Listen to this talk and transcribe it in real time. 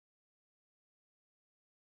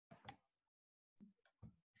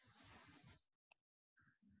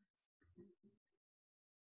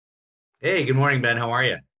Hey, good morning, Ben. How are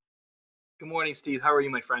you? Good morning, Steve. How are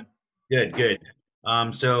you, my friend? Good, good.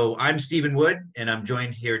 So I'm Stephen Wood, and I'm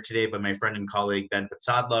joined here today by my friend and colleague Ben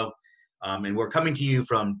Pizzadlo. And we're coming to you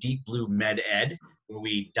from DeepBlue Med Ed, where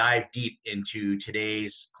we dive deep into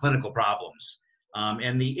today's clinical problems.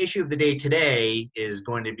 And the issue of the day today is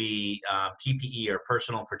going to be PPE or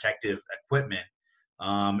personal protective equipment.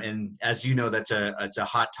 And as you know, it's a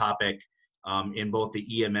hot topic in both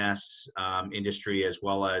the EMS industry as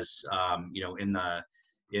well as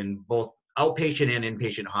in both outpatient and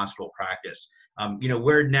inpatient hospital practice.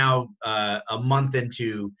 We're now a month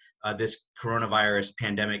into this coronavirus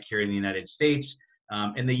pandemic here in the United States,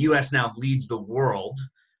 and the U.S. now leads the world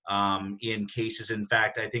in cases. In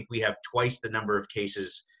fact, I think we have twice the number of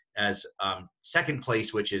cases as second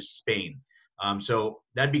place, which is Spain. So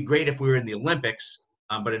that'd be great if we were in the Olympics,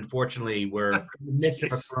 but unfortunately, we're in the midst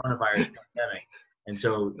of a Jeez. coronavirus pandemic, and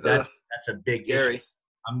so Uh, that's a big issue. Scary.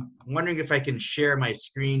 I'm wondering if I can share my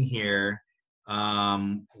screen here.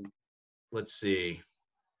 Um, let's see.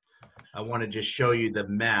 I want to just show you the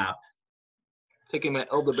map. Taking my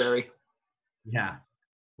elderberry. Yeah.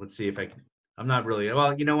 Let's see if I can. I'm not really.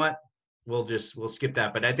 Well, you know what? We'll skip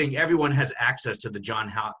that. But I think everyone has access to the John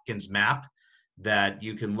Hopkins map that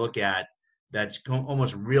you can look at. That's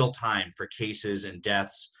almost real time for cases and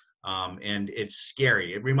deaths, and it's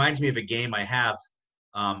scary. It reminds me of a game I have.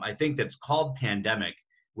 I think that's called Pandemic,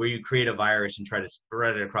 where you create a virus and try to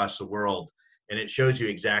spread it across the world, and it shows you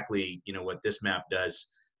exactly what this map does.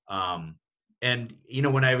 Um, and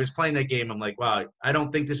when I was playing that game, I'm like, wow, I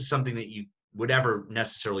don't think this is something that you would ever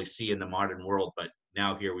necessarily see in the modern world, but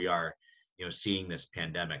now here we are, seeing this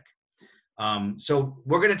pandemic. So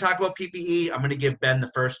we're going to talk about PPE. I'm going to give Ben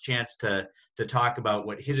the first chance to talk about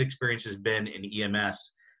what his experience has been in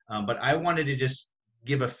EMS. But I wanted to just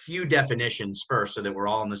give a few definitions first, so that we're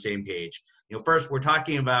all on the same page. First we're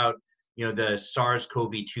talking about the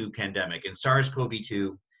SARS-CoV-2 pandemic, and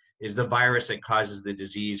SARS-CoV-2 is the virus that causes the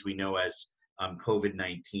disease we know as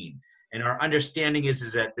COVID-19. And our understanding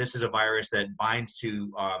is that this is a virus that binds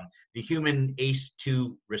to the human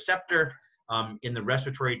ACE2 receptor in the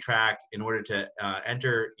respiratory tract in order to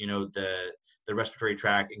enter, the respiratory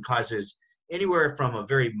tract, and causes anywhere from a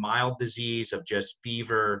very mild disease of just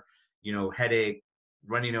fever, headache,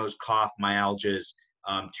 runny nose, cough, myalgias,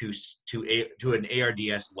 to an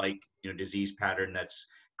ARDS like disease pattern that's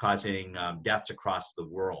causing deaths across the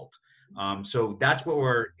world. So that's what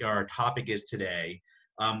our topic is today.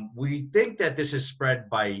 We think that this is spread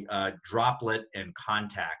by droplet and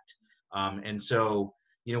contact. And so,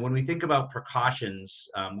 when we think about precautions,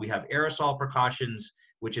 we have aerosol precautions,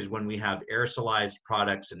 which is when we have aerosolized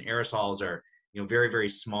products, and aerosols are, very, very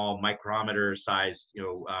small micrometer sized,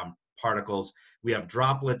 particles. We have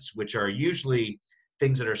droplets, which are usually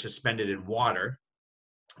things that are suspended in water.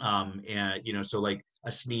 And, so like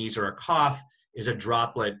a sneeze or a cough is a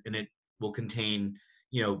droplet, and it will contain,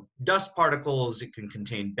 dust particles. It can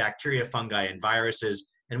contain bacteria, fungi, and viruses.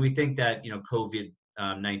 And we think that,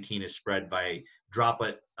 COVID-19 is spread by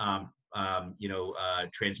droplet,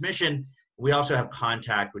 transmission. We also have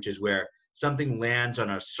contact, which is where something lands on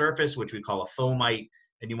a surface, which we call a fomite,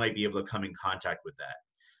 and you might be able to come in contact with that.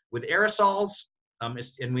 With aerosols,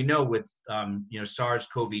 and we know with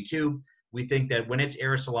SARS-CoV-2, we think that when it's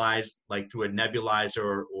aerosolized, like through a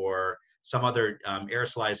nebulizer or some other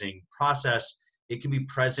aerosolizing process, it can be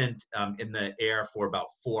present in the air for about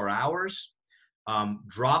 4 hours.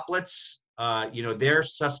 Droplets, they're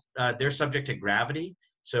subject to gravity.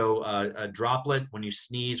 So a droplet, when you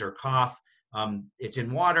sneeze or cough, it's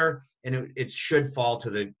in water, and it should fall to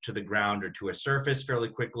the ground or to a surface fairly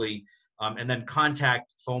quickly. And then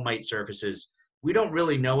contact fomite surfaces, we don't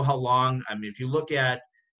really know how long. I mean, if you look at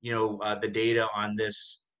the data on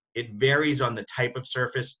this, it varies on the type of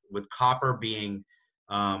surface, with copper being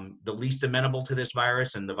the least amenable to this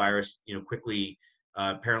virus, and the virus quickly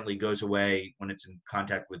apparently goes away when it's in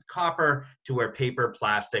contact with copper, to where paper,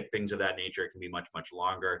 plastic, things of that nature can be much, much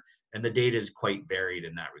longer. And the data is quite varied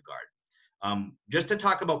in that regard. Just to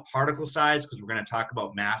talk about particle size, because we're going to talk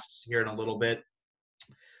about masks here in a little bit.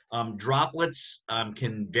 Droplets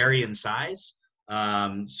can vary in size.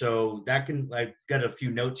 So that I've got a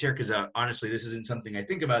few notes here, because honestly, this isn't something I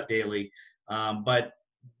think about daily. But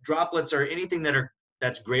droplets are anything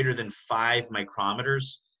that's greater than 5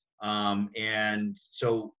 micrometers. And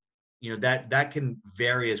so, that can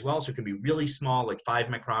vary as well. So it can be really small, like 5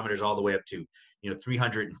 micrometers, all the way up to,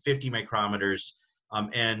 350 micrometers.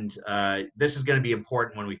 And this is going to be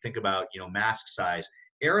important when we think about, mask size.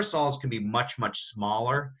 Aerosols can be much, much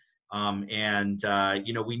smaller. We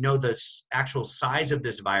know the actual size of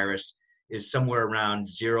this virus is somewhere around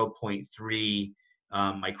 0.3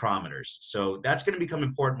 micrometers. So that's going to become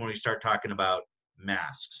important when we start talking about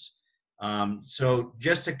masks. So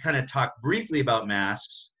just to kind of talk briefly about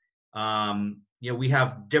masks, we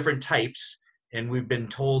have different types, and we've been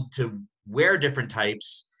told to wear different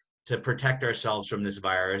types to protect ourselves from this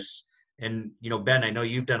virus. And, Ben, I know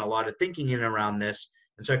you've done a lot of thinking in around this.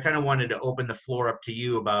 And so I kind of wanted to open the floor up to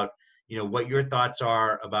you about, what your thoughts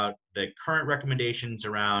are about the current recommendations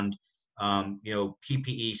around,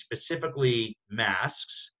 PPE, specifically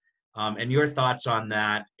masks, and your thoughts on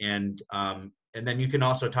that. And then you can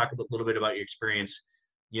also talk a little bit about your experience,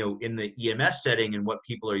 in the EMS setting and what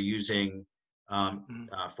people are using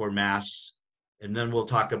for masks. And then we'll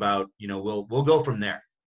talk about, we'll go from there.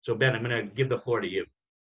 So Ben, I'm going to give the floor to you.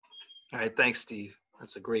 All right, thanks, Steve.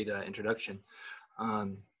 That's a great introduction.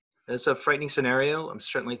 It's a frightening scenario. I'm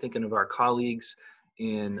certainly thinking of our colleagues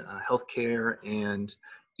in healthcare and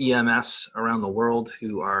EMS around the world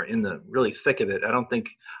who are in the really thick of it. I don't think,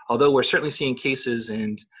 although we're certainly seeing cases,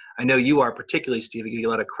 and I know you are particularly, Steve, I give you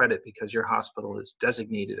a lot of credit because your hospital is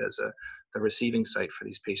designated as the receiving site for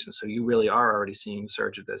these patients. So you really are already seeing a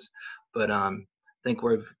surge of this. But I think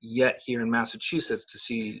we're yet here in Massachusetts to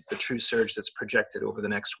see the true surge that's projected over the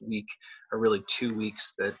next week, or really 2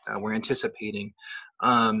 weeks that we're anticipating.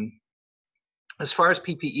 As far as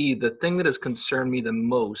PPE, the thing that has concerned me the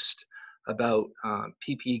most about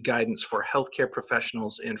PPE guidance for healthcare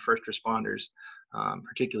professionals and first responders,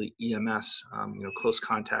 particularly EMS, close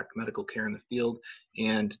contact medical care in the field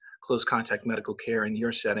and close contact medical care in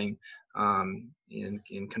your setting,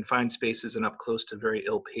 in confined spaces and up close to very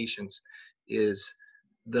ill patients, is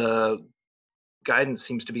the guidance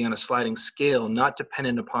seems to be on a sliding scale, not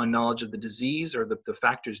dependent upon knowledge of the disease or the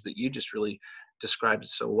factors that you just really described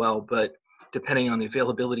so well, but depending on the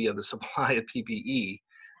availability of the supply of PPE.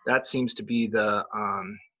 That seems to be the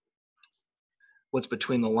what's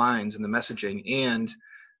between the lines in the messaging, and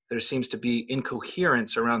there seems to be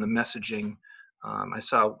incoherence around the messaging. I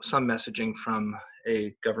saw some messaging from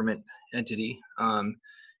a government entity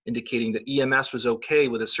indicating that EMS was okay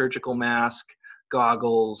with a surgical mask,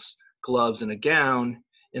 goggles, gloves, and a gown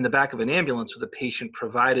in the back of an ambulance with a patient,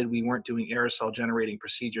 provided we weren't doing aerosol generating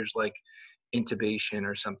procedures like intubation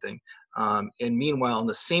or something. And meanwhile, in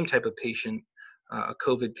the same type of patient, a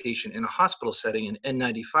COVID patient in a hospital setting, an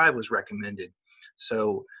N95 was recommended.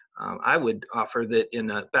 So I would offer that in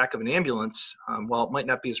the back of an ambulance, while it might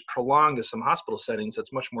not be as prolonged as some hospital settings,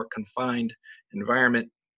 it's much more confined environment.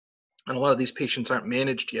 And a lot of these patients aren't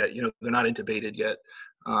managed yet. They're not intubated yet.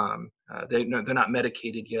 They're not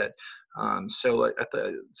medicated yet. So at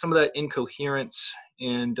some of that incoherence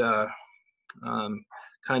and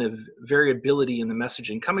kind of variability in the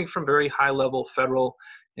messaging coming from very high level federal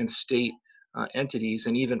and state entities,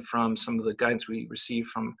 and even from some of the guidance we receive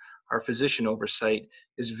from our physician oversight,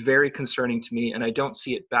 is very concerning to me, and I don't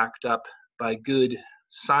see it backed up by good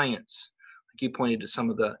science. Like you pointed to some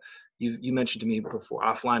of the, you mentioned to me before,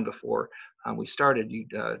 offline before we started, you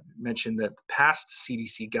mentioned that the past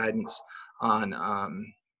CDC guidance on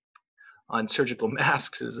surgical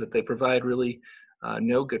masks is that they provide really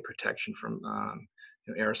no good protection from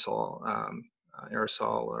aerosol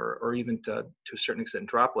or even to a certain extent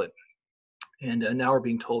droplet. And now we're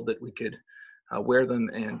being told that we could wear them,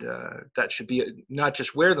 and that should be not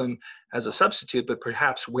just wear them as a substitute, but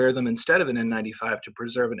perhaps wear them instead of an N95 to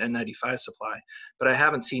preserve an N95 supply. But I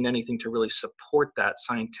haven't seen anything to really support that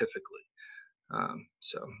scientifically.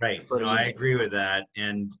 Right. No, I agree with that.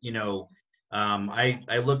 And,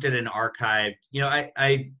 I looked at an archive,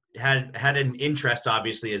 I had an interest,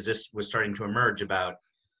 obviously, as this was starting to emerge, about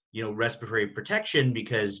respiratory protection,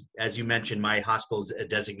 because as you mentioned, my hospital is a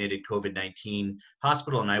designated COVID-19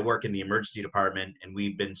 hospital, and I work in the emergency department, and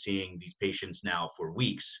we've been seeing these patients now for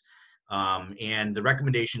weeks. And the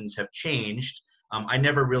recommendations have changed. I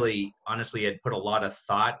never really, honestly, had put a lot of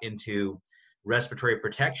thought into respiratory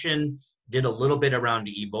protection, did a little bit around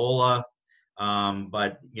Ebola,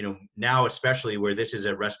 but now, especially where this is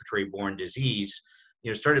a respiratory borne disease,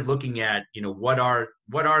 started looking at, what are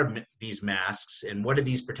these masks and what do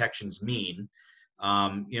these protections mean?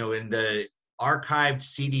 In the archived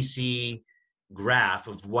CDC graph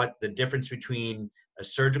of what the difference between a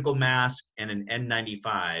surgical mask and an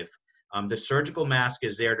N95, the surgical mask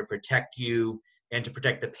is there to protect you and to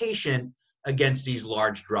protect the patient against these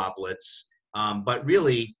large droplets. But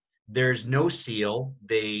really, there's no seal,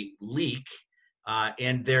 they leak,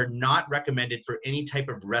 and they're not recommended for any type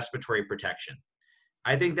of respiratory protection.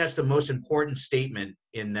 I think that's the most important statement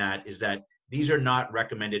in that, is that these are not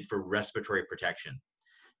recommended for respiratory protection,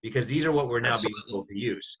 because these are what we're now being able to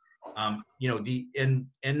use.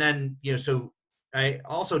 So I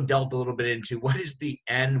also delved a little bit into what is the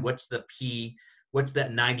N, what's the P, what's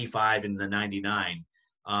that 95 and the 99?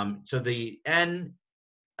 So the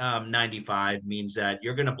N95 means that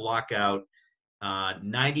you're going to block out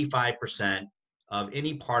 95% of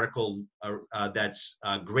any particle that's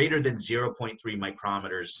greater than 0.3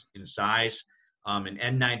 micrometers in size, and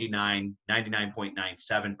N99,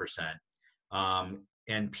 99.97%.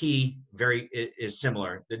 And P is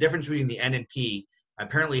similar. The difference between the N and P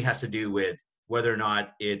apparently has to do with whether or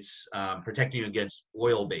not it's protecting you against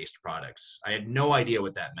oil-based products. I had no idea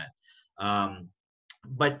what that meant.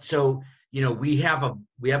 But so, we have a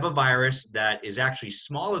virus that is actually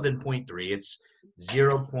smaller than 0.3. It's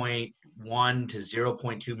 0.1 to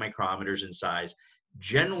 0.2 micrometers in size,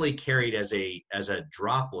 generally carried as a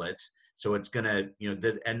droplet. So it's going to,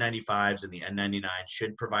 the N95s and the N99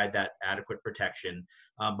 should provide that adequate protection.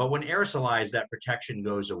 But when aerosolized, that protection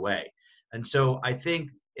goes away. And so I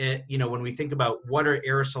think, when we think about what are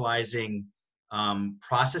aerosolizing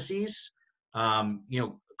processes,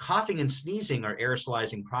 coughing and sneezing are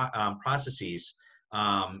aerosolizing processes,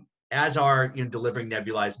 as are delivering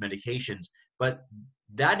nebulized medications. But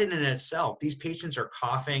that in and of itself, these patients are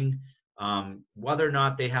coughing, whether or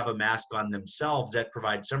not they have a mask on themselves, that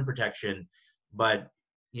provides some protection. But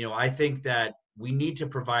I think that we need to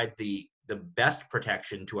provide the best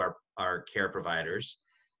protection to our care providers,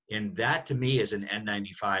 and that to me is an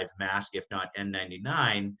N95 mask, if not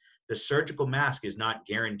N99. The surgical mask is not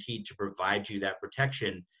guaranteed to provide you that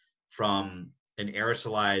protection from an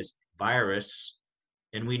aerosolized virus.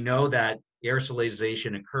 And we know that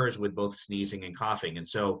aerosolization occurs with both sneezing and coughing. And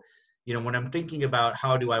so, when I'm thinking about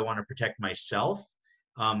how do I want to protect myself,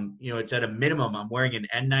 it's at a minimum, I'm wearing an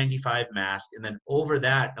N95 mask, and then over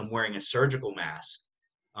that, I'm wearing a surgical mask.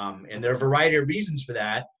 And there are a variety of reasons for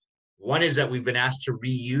that. One is that we've been asked to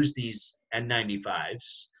reuse these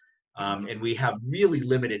N95s, and we have really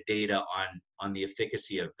limited data on the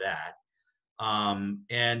efficacy of that.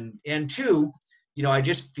 And two, I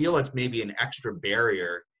just feel it's maybe an extra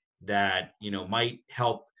barrier that, might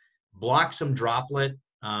help block some droplet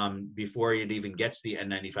before it even gets the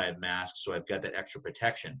N95 mask. So I've got that extra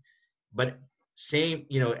protection. But same,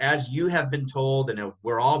 as you have been told, and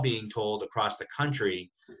we're all being told across the country,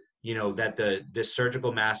 that this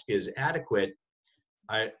surgical mask is adequate.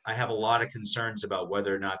 I have a lot of concerns about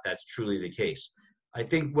whether or not that's truly the case. I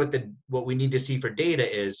think what we need to see for data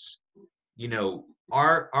is,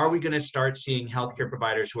 are we going to start seeing healthcare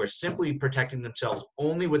providers who are simply protecting themselves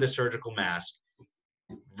only with a surgical mask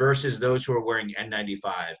versus those who are wearing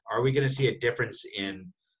N95? Are we going to see a difference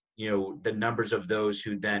in, the numbers of those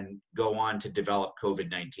who then go on to develop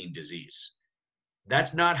COVID-19 disease?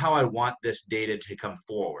 That's not how I want this data to come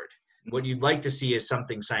forward. What you'd like to see is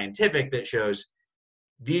something scientific that shows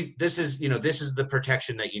this is the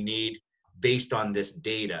protection that you need based on this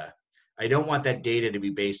data. I don't want that data to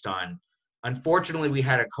be based on, unfortunately, we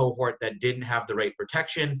had a cohort that didn't have the right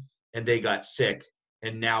protection and they got sick,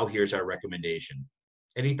 and now here's our recommendation.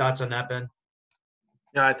 Any thoughts on that, Ben?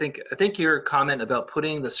 No, I think your comment about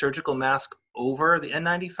putting the surgical mask over the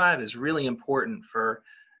N95 is really important for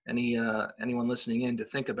anyone listening in to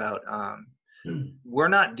think about. We're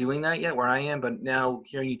not doing that yet where I am, but now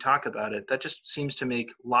hearing you talk about it, that just seems to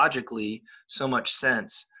make logically so much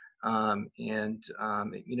sense.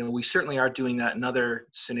 We certainly are doing that in other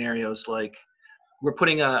scenarios, like we're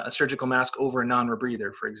putting a surgical mask over a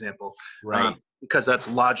non-rebreather, for example, right? Because that's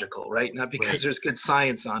logical, right? Not because there's good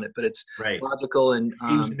science on it, but it's logical and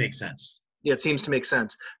seems to make sense. Yeah, it seems to make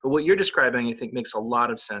sense. But what you're describing, I think, makes a lot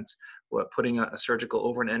of sense. Putting a surgical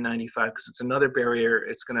over an N95, because it's another barrier.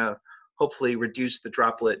 It's going to hopefully reduce the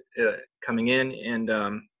droplet coming in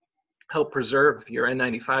and help preserve your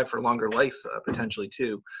N95 for longer life potentially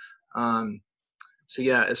too. So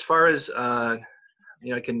yeah, as far as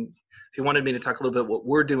if you wanted me to talk a little bit what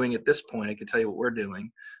we're doing at this point, I could tell you what we're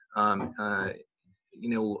doing.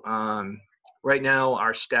 Right now,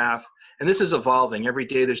 our staff, and this is evolving every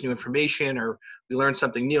day. There's new information, or we learn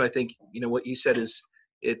something new. I think what you said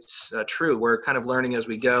it's true. We're kind of learning as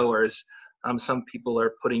we go, or as some people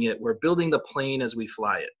are putting it, we're building the plane as we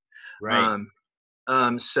fly it. Right.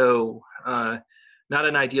 So not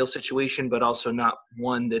an ideal situation, but also not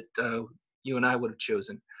one that you and I would have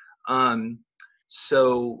chosen.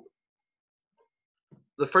 So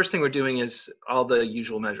the first thing we're doing is all the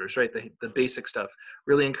usual measures, right? The basic stuff.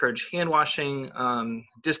 Really encourage hand washing,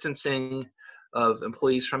 distancing of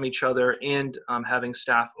employees from each other, and having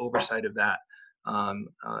staff oversight of that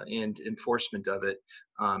and enforcement of it.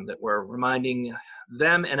 That we're reminding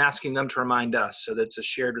them and asking them to remind us, so that it's a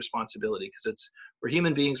shared responsibility, because we're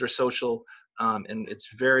human beings, we're social, and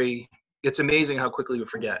it's amazing how quickly we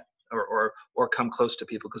forget or come close to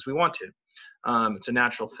people because we want to. It's a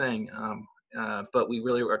natural thing. but we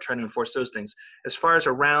really are trying to enforce those things. As far as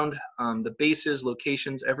around the bases,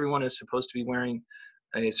 locations, everyone is supposed to be wearing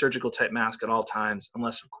a surgical type mask at all times,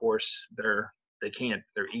 unless of course they're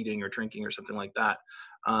eating or drinking or something like that.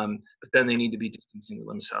 But then they need to be distancing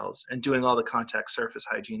themselves and doing all the contact surface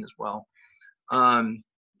hygiene as well.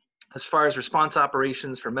 As far as response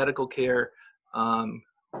operations for medical care,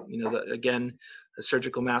 again, the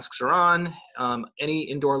surgical masks are on. Any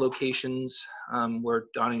indoor locations, we're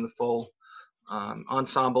donning the full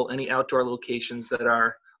ensemble. Any outdoor locations that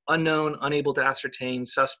are unknown, unable to ascertain,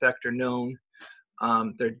 suspect, or known,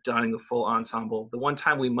 they're donning the full ensemble. The one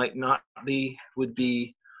time we might not be would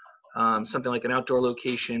be something like an outdoor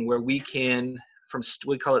location where we can,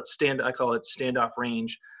 I call it standoff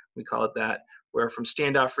range. We call it that, where from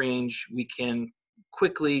standoff range, we can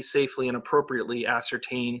quickly, safely, and appropriately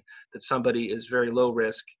ascertain that somebody is very low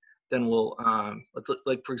risk. Then we'll,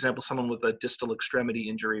 like for example, someone with a distal extremity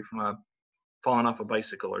injury from falling off a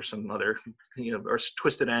bicycle or some other, or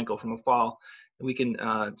twisted ankle from a fall, and we can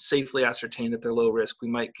safely ascertain that they're low risk. We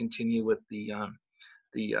might continue with the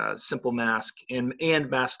simple mask and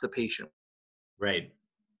mask the patient. Right.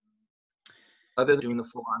 Other than doing the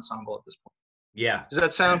full ensemble at this point. Yeah. Does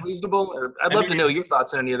that sound reasonable? Or I'd love to know your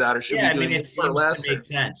thoughts on any of that, or should we do it seems to make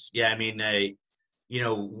sense. Yeah, I mean,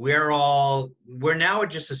 we're now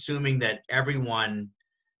just assuming that everyone,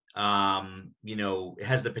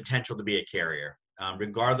 has the potential to be a carrier.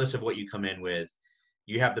 Regardless of what you come in with,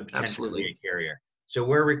 you have the potential to be a carrier. So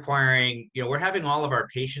we're requiring, we're having all of our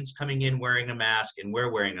patients coming in wearing a mask, and we're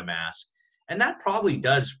wearing a mask. And that probably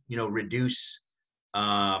does, reduce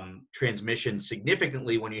transmission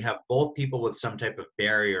significantly when you have both people with some type of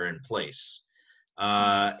barrier in place.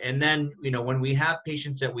 And then, when we have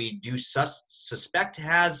patients that we do suspect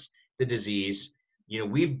has the disease,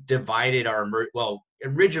 we've divided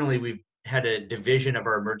originally we've had a division of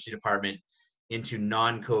our emergency department into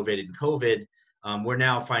non-COVID and COVID. We're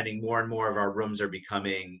now finding more and more of our rooms are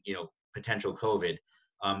becoming, potential COVID.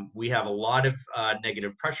 We have a lot of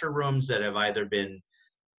negative pressure rooms that have either been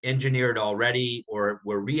engineered already or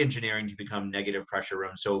we're re-engineering to become negative pressure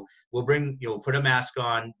rooms. So we'll bring, put a mask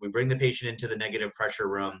on, we bring the patient into the negative pressure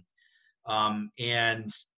room. I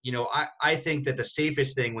think that the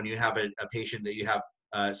safest thing when you have a patient that you have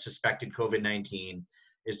suspected COVID-19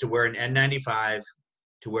 is to wear an N95,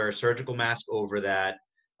 to wear a surgical mask over that,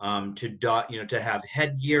 to have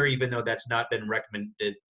headgear, even though that's not been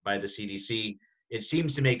recommended by the CDC. It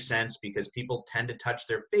seems to make sense because people tend to touch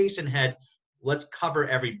their face and head. Let's cover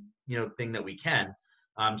every thing that we can.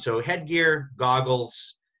 So headgear,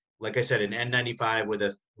 goggles, like I said, an N95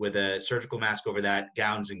 with a surgical mask over that,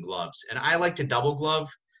 gowns and gloves. And I like to double glove,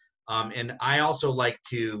 and I also like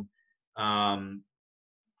to.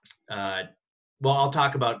 I'll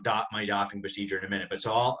talk about my doffing procedure in a minute. But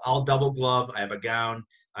so I'll double glove. I have a gown.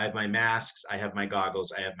 I have my masks. I have my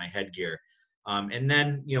goggles. I have my headgear. And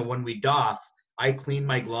then when we doff, I clean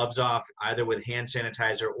my gloves off either with hand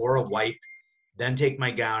sanitizer or a wipe. Then take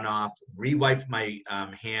my gown off, re-wipe my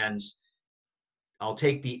hands. I'll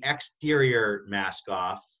take the exterior mask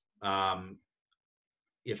off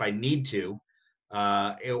if I need to,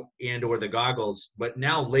 and or the goggles. But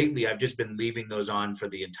now lately, I've just been leaving those on for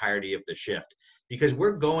the entirety of the shift because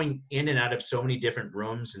we're going in and out of so many different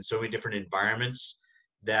rooms and so many different environments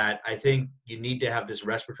that I think you need to have this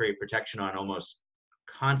respiratory protection on almost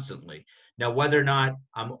constantly. Now, whether or not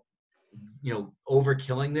I'm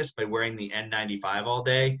overkilling this by wearing the N95 all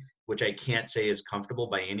day, which I can't say is comfortable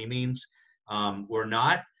by any means, or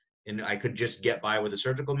not, and I could just get by with a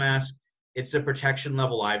surgical mask. It's the protection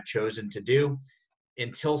level I've chosen to do.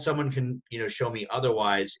 Until someone can, show me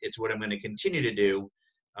otherwise, it's what I'm going to continue to do,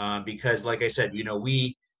 because, like I said,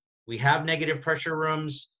 we have negative pressure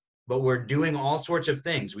rooms, but we're doing all sorts of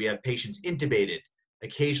things. We have patients intubated,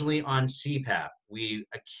 occasionally on CPAP. We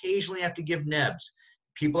occasionally have to give nebs.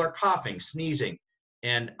 People are coughing, sneezing.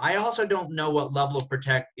 And I also don't know what level of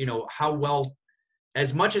how well,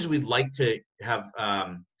 as much as we'd like to have,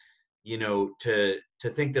 to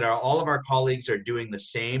think that all of our colleagues are doing the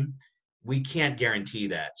same, we can't guarantee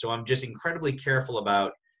that. So I'm just incredibly careful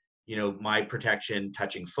about, my protection,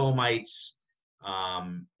 touching fomites,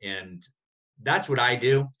 and that's what I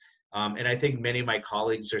do. And I think many of my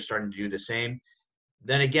colleagues are starting to do the same.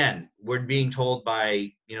 Then again, we're being told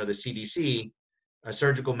by, the CDC, a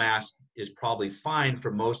surgical mask is probably fine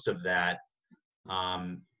for most of that.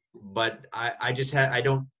 But I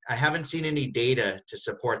haven't seen any data to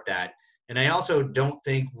support that. And I also don't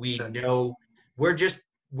think we know, we're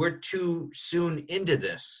too soon into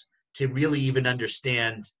this to really even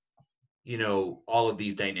understand, all of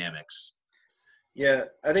these dynamics. Yeah,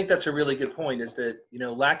 I think that's a really good point, is that,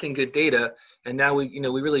 lacking good data, and now we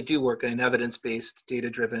really do work in an evidence-based,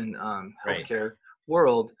 data-driven Right. healthcare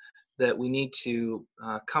world, that we need to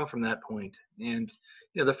come from that point. And,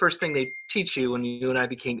 the first thing they teach you when you and I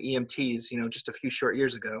became EMTs, just a few short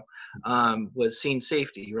years ago, was scene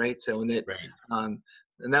safety, right? So, Right.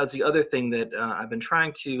 and that was the other thing that I've been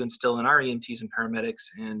trying to instill in our EMTs and paramedics,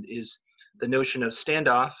 and is the notion of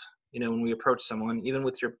standoff. When we approach someone, even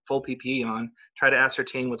with your full PPE on, try to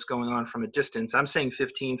ascertain what's going on from a distance. I'm saying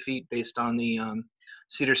 15 feet based on the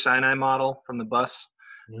Cedars-Sinai model from the bus,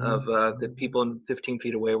 of that people 15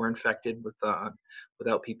 feet away were infected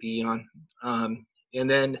without PPE on. And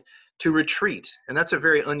then to retreat, and that's a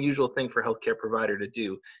very unusual thing for a healthcare provider to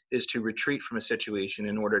do, is to retreat from a situation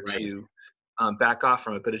in order Right. to back off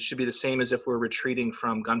from it. But it should be the same as if we're retreating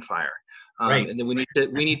from gunfire. Right. And then we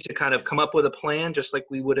need to kind of come up with a plan, just like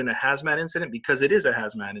we would in a hazmat incident, because it is a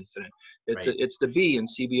hazmat incident. Right. It's the B in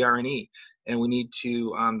CBRNE, and we need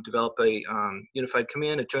to develop a unified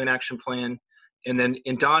command, a joint action plan, and then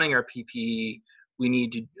in donning our PPE, we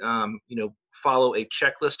need to follow a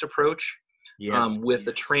checklist approach, Yes. with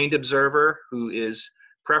a trained observer who is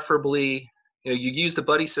preferably, you use the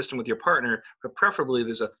buddy system with your partner, but preferably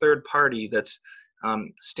there's a third party that's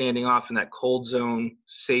standing off in that cold zone,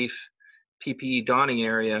 safe PPE donning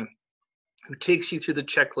area, who takes you through the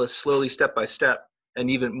checklist slowly, step by step. And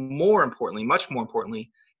even more importantly, much more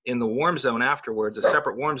importantly, in the warm zone afterwards, a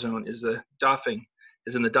separate warm zone is in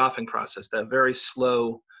the doffing process, that very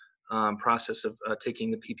slow process of taking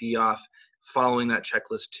the PPE off, following that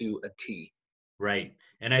checklist to a T. Right.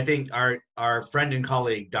 And I think our friend and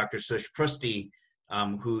colleague, Dr. Sush Prusti,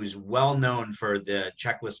 who's well known for the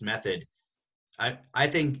checklist method, I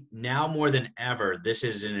think now more than ever, this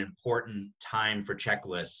is an important time for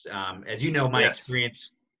checklists. As you know, my Yes.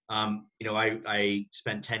 experience, I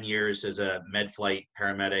spent 10 years as a med flight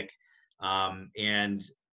paramedic, and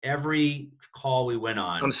every call we went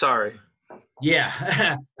on. I'm sorry.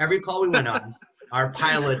 Yeah, every call we went on, our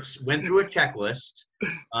pilots went through a checklist,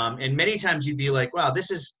 and many times you'd be like, "Wow,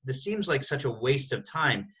 this seems like such a waste of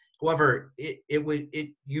time." However,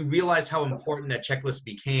 you realize how important that checklist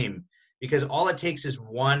became, because all it takes is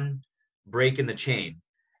one break in the chain,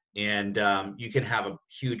 and you can have a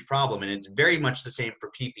huge problem. And it's very much the same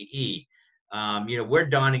for PPE. We're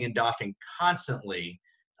donning and doffing constantly,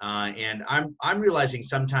 and I'm realizing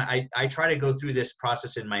sometimes I try to go through this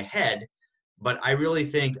process in my head. But I really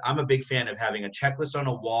think I'm a big fan of having a checklist on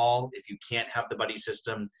a wall if you can't have the buddy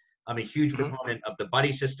system. I'm a huge proponent of the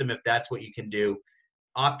buddy system if that's what you can do.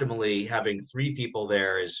 Optimally, having 3 people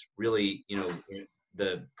there is really,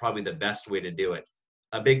 probably the best way to do it.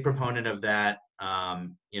 A big proponent of that, as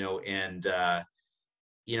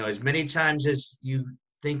many times as you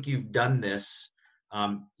think you've done this,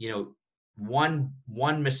 one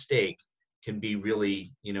mistake can be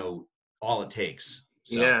really, all it takes.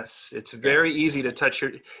 So, Yes, it's very easy to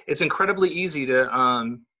it's incredibly easy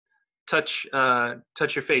to touch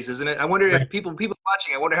your face, isn't it? I wonder if people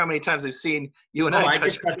watching, I wonder how many times they've seen you and I I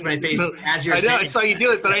touch. just touched my face as you're I know, saying. I saw you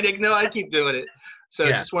do it, but I didn't know I keep doing it. So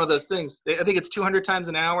it's Yeah. just one of those things. I think it's 200 times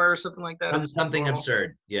an hour or something like that. Something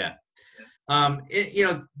absurd. Yeah.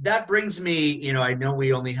 That brings me, I know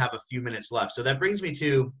we only have a few minutes left. So that brings me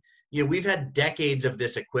to, we've had decades of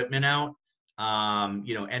this equipment out,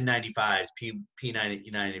 N95s,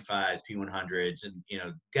 P95s, P100s,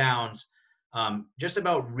 and, gowns, just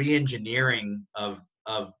about re-engineering of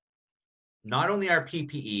not only our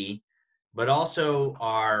PPE, but also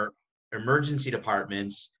our emergency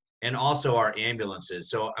departments and also our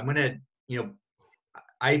ambulances. So I'm going to,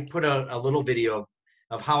 I put a little video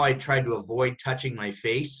of how I tried to avoid touching my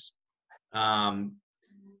face,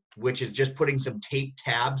 which is just putting some tape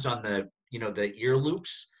tabs on the ear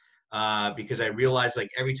loops, because I realized,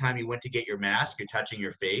 like, every time you went to get your mask, you're touching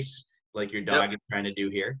your face, like your dog is trying to do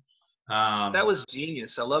here. That was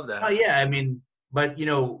genius. I love that. Oh yeah, I mean, but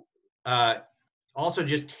also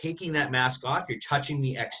just taking that mask off, you're touching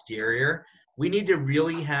the exterior. We need to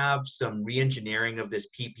really have some re-engineering of this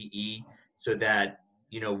PPE so that,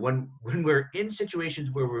 when we're in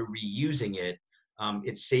situations where we're reusing it,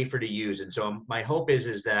 it's safer to use. And so my hope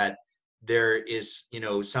is that there is,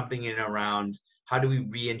 something in and around how do we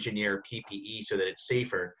re-engineer PPE so that it's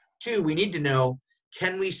safer. 2, we need to know,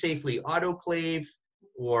 can we safely autoclave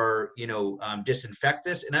or, disinfect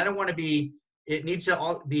this? And I don't want to be, it needs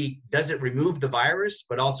to be, does it remove the virus,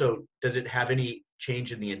 but also does it have any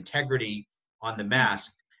change in the integrity on the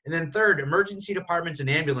mask? And then 3rd, emergency departments and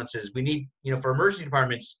ambulances, we need, for emergency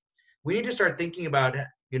departments, we need to start thinking about,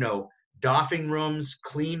 doffing rooms,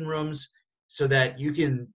 clean rooms, so that you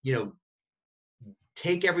can,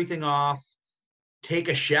 take everything off, take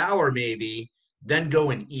a shower maybe, then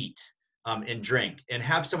go and eat and drink, and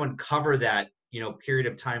have someone cover that, period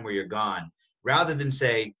of time where you're gone, rather than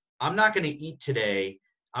say, I'm not going to eat today,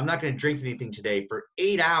 I'm not going to drink anything today for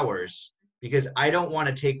 8 hours because I don't want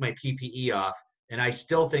to take my PPE off. And I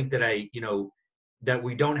still think that that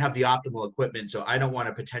we don't have the optimal equipment. So I don't want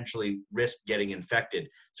to potentially risk getting infected.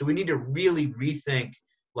 So we need to really rethink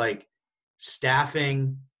like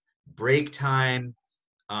staffing, break time,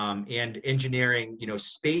 and engineering,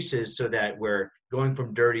 spaces so that we're going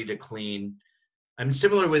from dirty to clean. I mean,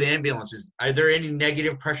 similar with ambulances. Are there any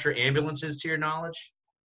negative pressure ambulances to your knowledge?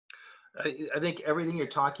 I think everything you're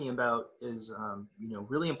talking about is,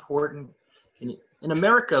 really important. In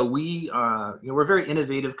America, we're a very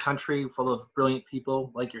innovative country full of brilliant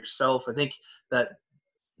people like yourself. I think that,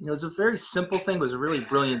 it's a very simple thing, but it was a really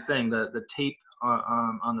brilliant thing. The tape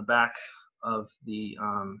on the back of the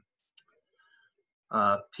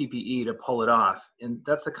PPE to pull it off. And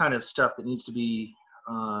that's the kind of stuff that needs to be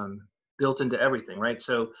built into everything, right?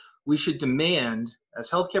 So we should demand,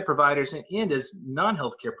 as healthcare providers and as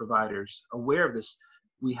non-healthcare providers aware of this,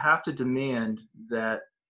 we have to demand that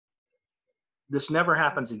this never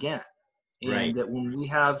happens again. And Right. that when we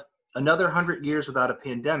have another 100 years without a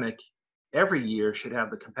pandemic, every year should have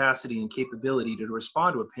the capacity and capability to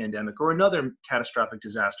respond to a pandemic or another catastrophic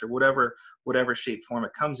disaster, whatever shape, form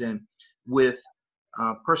it comes in, with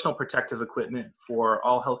personal protective equipment for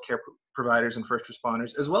all healthcare providers and first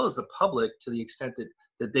responders, as well as the public to the extent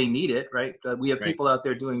that they need it, right? We have Right. people out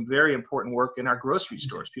there doing very important work in our grocery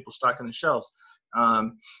stores, people stocking the shelves.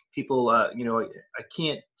 People, I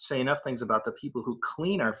can't say enough things about the people who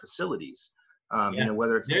clean our facilities. Yeah.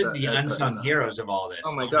 Whether it's They're the unsung heroes of all this.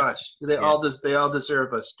 oh my Honestly. gosh, they Yeah. all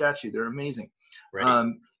deserve a statue. They're amazing.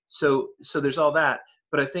 Right. So there's all that,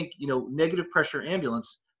 but I think, negative pressure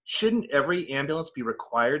ambulance, shouldn't every ambulance be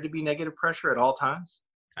required to be negative pressure at all times?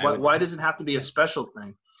 Why does it have to be a special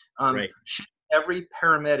thing? Right. Should every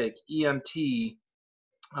paramedic, EMT,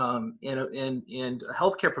 and a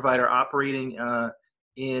healthcare provider operating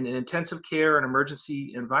in an intensive care and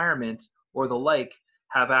emergency environment or the like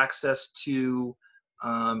have access to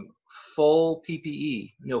full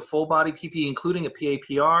PPE, full body PPE, including a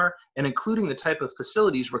PAPR and including the type of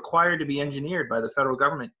facilities required to be engineered by the federal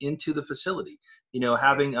government into the facility,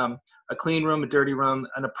 having a clean room, a dirty room,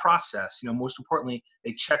 and a process, most importantly,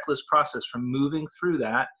 a checklist process from moving through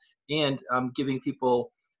that and giving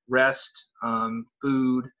people rest,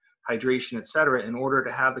 food, hydration, et cetera, in order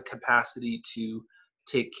to have the capacity to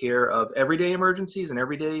take care of everyday emergencies and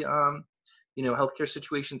everyday healthcare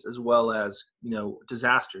situations, as well as,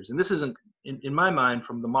 disasters. And this isn't, in my mind,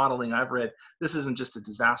 from the modeling I've read, this isn't just a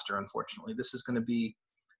disaster, unfortunately. This is going to be,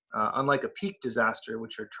 unlike a peak disaster,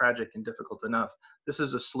 which are tragic and difficult enough, this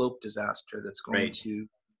is a slope disaster that's going Right. to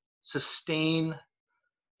sustain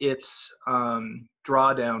its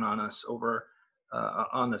drawdown on us over,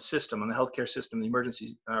 on the system, on the healthcare system, the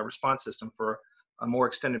emergency response system for a more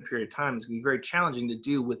extended period of time. Is going to be very challenging to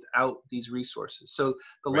do without these resources. So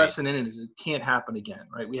the Right. lesson in it is it can't happen again,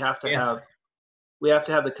 right? We have to Yeah.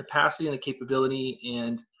 have the capacity and the capability,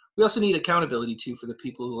 and we also need accountability too for the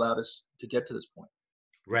people who allowed us to get to this point.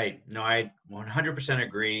 Right. No, I 100%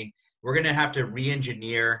 agree. We're going to have to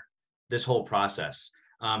re-engineer this whole process.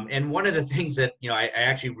 And one of the things that, I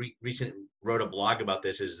actually recently wrote a blog about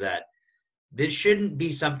this is that this shouldn't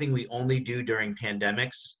be something we only do during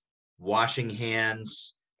pandemics. Washing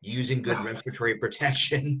hands, using good respiratory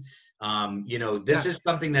protection. This is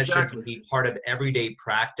something that exactly. should be part of everyday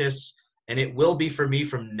practice. And it will be for me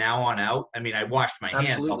from now on out. I mean, I washed my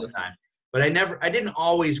hands all the Absolutely. time, but I didn't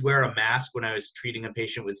always wear a mask when I was treating a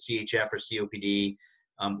patient with CHF or COPD,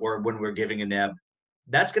 or when we're giving a neb.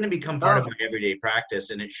 That's going to become part of my everyday practice.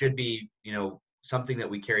 And it should be, something that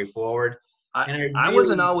we carry forward. And I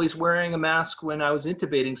wasn't always wearing a mask when I was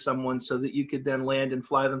intubating someone so that you could then land and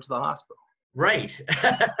fly them to the hospital. Right.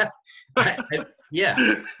 Yeah,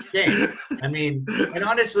 same. I mean, and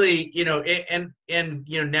honestly, now I'm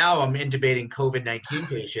intubating COVID-19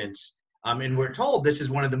 patients, and we're told this is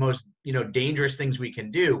one of the most, dangerous things we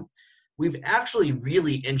can do. We've actually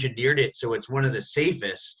really engineered it so it's one of the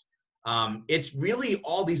safest. It's really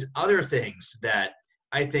all these other things that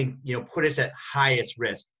I think, put us at highest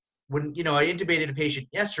risk. When, I intubated a patient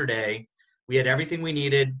yesterday, we had everything we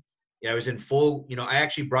needed. I was in full, I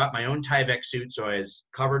actually brought my own Tyvek suit, so I was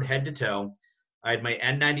covered head to toe. I had my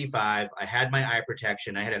N95, I had my eye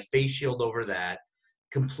protection, I had a face shield over that,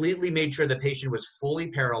 completely made sure the patient was fully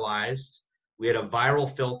paralyzed. We had a viral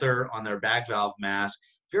filter on their bag valve mask,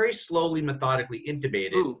 very slowly, methodically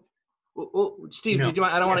intubated. Ooh. Steve, I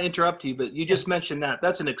don't want to interrupt you, but you just mentioned that.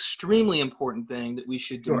 That's an extremely important thing that we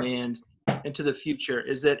should demand into the future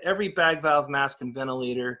is that every bag valve mask and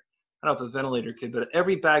ventilator, I don't know if a ventilator could, but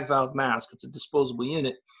every bag valve mask, it's a disposable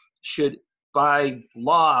unit, should, by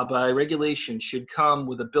law, by regulation, should come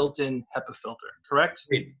with a built-in HEPA filter, correct?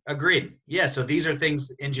 Agreed. Yeah. So these are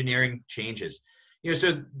things, engineering changes.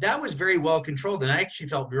 So that was very well controlled, and I actually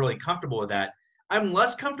felt really comfortable with that. I'm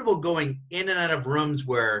less comfortable going in and out of rooms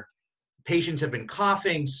where patients have been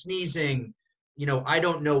coughing, sneezing. I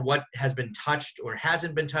don't know what has been touched or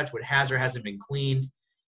hasn't been touched, what has or hasn't been cleaned.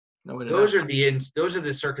 No, Those are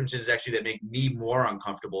the circumstances actually that make me more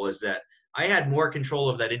uncomfortable, is that I had more control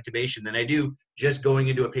of that intubation than I do just going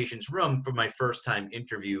into a patient's room for my first time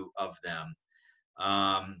interview of them.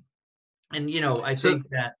 I think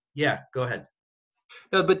that, yeah, go ahead.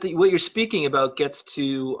 No, but what you're speaking about gets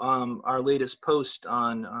to our latest post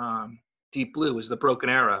on DeepBlue, is the broken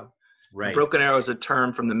arrow. Right. The broken arrow is a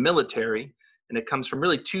term from the military, and it comes from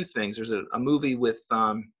really two things. There's a movie with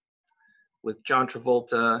John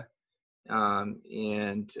Travolta,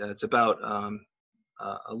 and it's about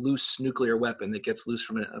a loose nuclear weapon that gets loose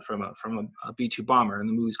from a B-2 bomber, and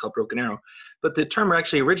the movie's called Broken Arrow. But the term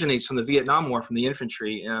actually originates from the Vietnam War, from the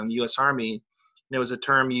infantry, U.S. Army. And it was a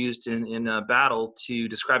term used in a battle to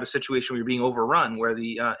describe a situation where you're being overrun, where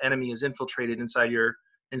the enemy is infiltrated inside your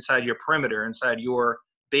perimeter, inside your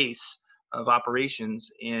base of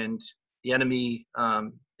operations, and the enemy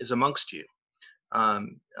is amongst you.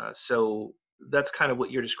 So that's kind of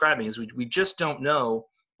what you're describing, is we just don't know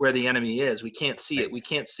where the enemy is. We can't see it. We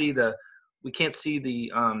can't see the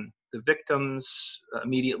victims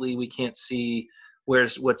immediately. We can't see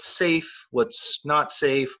what's safe, what's not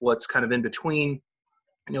safe, what's kind of in between,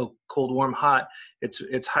 cold, warm, hot.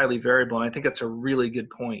 It's highly variable. And I think that's a really good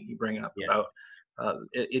point you bring up about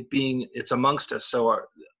it's amongst us. So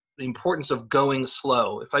the importance of going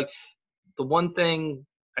slow. The one thing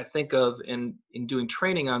I think of in doing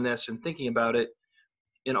training on this and thinking about it,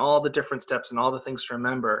 in all the different steps and all the things to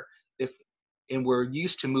remember, and we're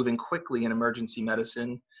used to moving quickly in emergency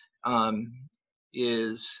medicine,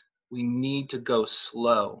 is we need to go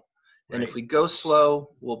slow. Right. And if we go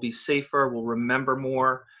slow, we'll be safer, we'll remember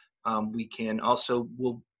more.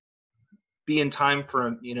 We'll be in time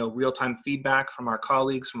for, real-time feedback from our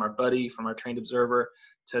colleagues, from our buddy, from our trained observer,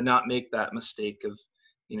 to not make that mistake of,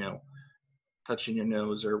 touching your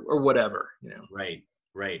nose or whatever,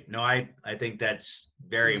 Right. No, I think that's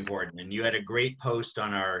very important. And you had a great post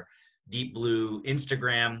on our DeepBlue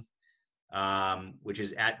Instagram, which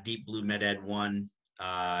is at DeepBlueMedEd1,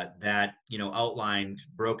 that, outlined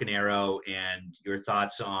Broken Arrow and your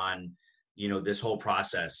thoughts on, this whole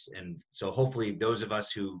process. And so hopefully those of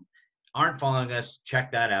us who aren't following us,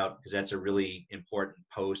 check that out, because that's a really important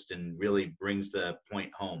post and really brings the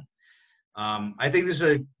point home. I think this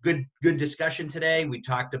is a good discussion today. We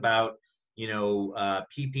talked about,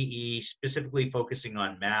 PPE, specifically focusing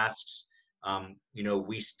on masks.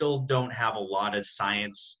 We still don't have a lot of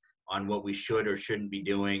science on what we should or shouldn't be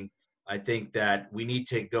doing. I think that we need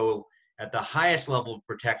to go at the highest level of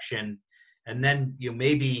protection, and then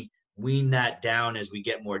maybe wean that down as we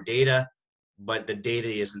get more data, but the data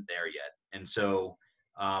isn't there yet. And so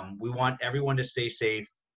we want everyone to stay safe.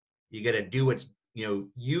 You got to do what's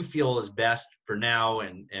you feel is best for now,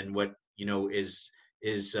 and what is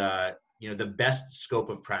the best scope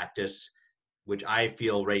of practice, which I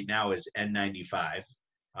feel right now is N95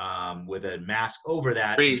 with a mask over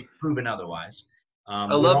that, proven otherwise.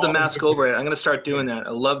 I love the mask over it. I'm going to start doing that.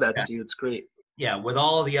 I love that, Steve. It's great. Yeah, with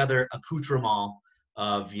all the other accoutrement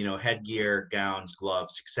of headgear, gowns,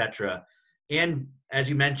 gloves, etc. And as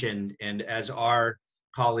you mentioned, and as our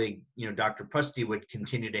colleague Dr. Prusty would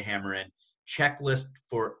continue to hammer in, checklist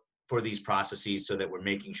for these processes, so that we're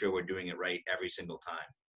making sure we're doing it right every single time.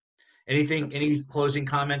 Any closing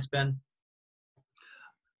comments, Ben?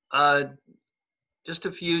 Just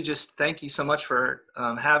a few. Just thank you so much for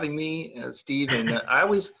having me, Steve. And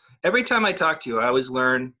every time I talk to you, I always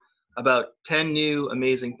learn about 10 new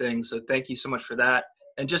amazing things. So thank you so much for that.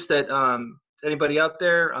 And just that anybody out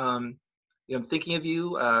there, I'm thinking of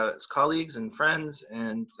you as colleagues and friends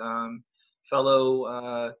and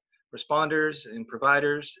fellow responders and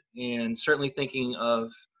providers, and certainly thinking of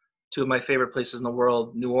two of my favorite places in the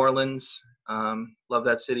world, New Orleans, love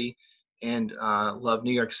that city, and love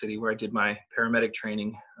New York City, where I did my paramedic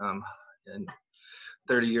training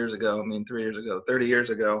 30 years ago. 30 years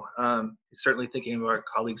ago. Certainly thinking of our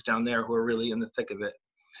colleagues down there who are really in the thick of it.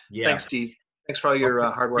 Yeah. Thanks, Steve. Thanks for all your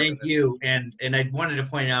hard work. Thank you. And I wanted to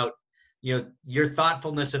point out, your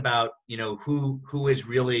thoughtfulness about, who is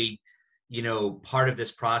really, part of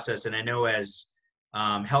this process. And I know as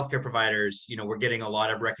healthcare providers, we're getting a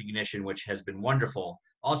lot of recognition, which has been wonderful.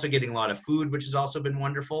 Also getting a lot of food, which has also been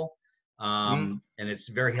wonderful. and it's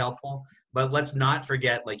very helpful. But let's not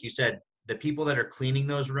forget, like you said, the people that are cleaning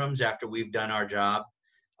those rooms after we've done our job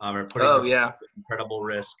are putting Oh, themselves yeah. at incredible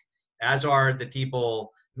risk, as are the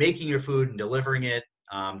people making your food and delivering it,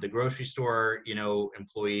 the grocery store,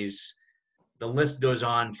 employees. The list goes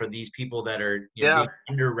on for these people that are, Yeah. being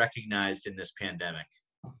under-recognized in this pandemic.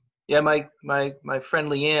 Yeah, my friend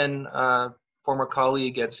Leanne, former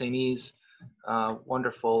colleague at St. E's,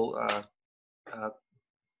 wonderful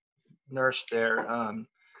nurse there.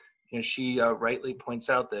 She rightly points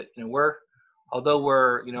out that although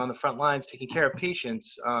we're on the front lines taking care of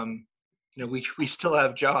patients, we still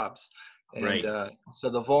have jobs, and Right. so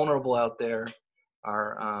the vulnerable out there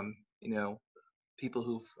are people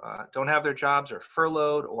who don't have their jobs or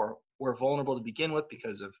furloughed or were vulnerable to begin with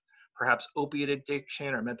because of perhaps opiate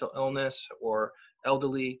addiction or mental illness or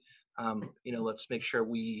elderly. Let's make sure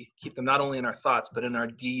we keep them not only in our thoughts, but in our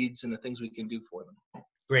deeds and the things we can do for them.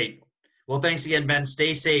 Great. Well, thanks again, Ben.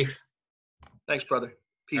 Stay safe. Thanks, brother.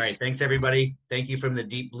 Peace. All right. Thanks, everybody. Thank you from the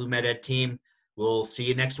DeepBlue MedEd team. We'll see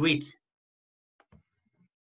you next week.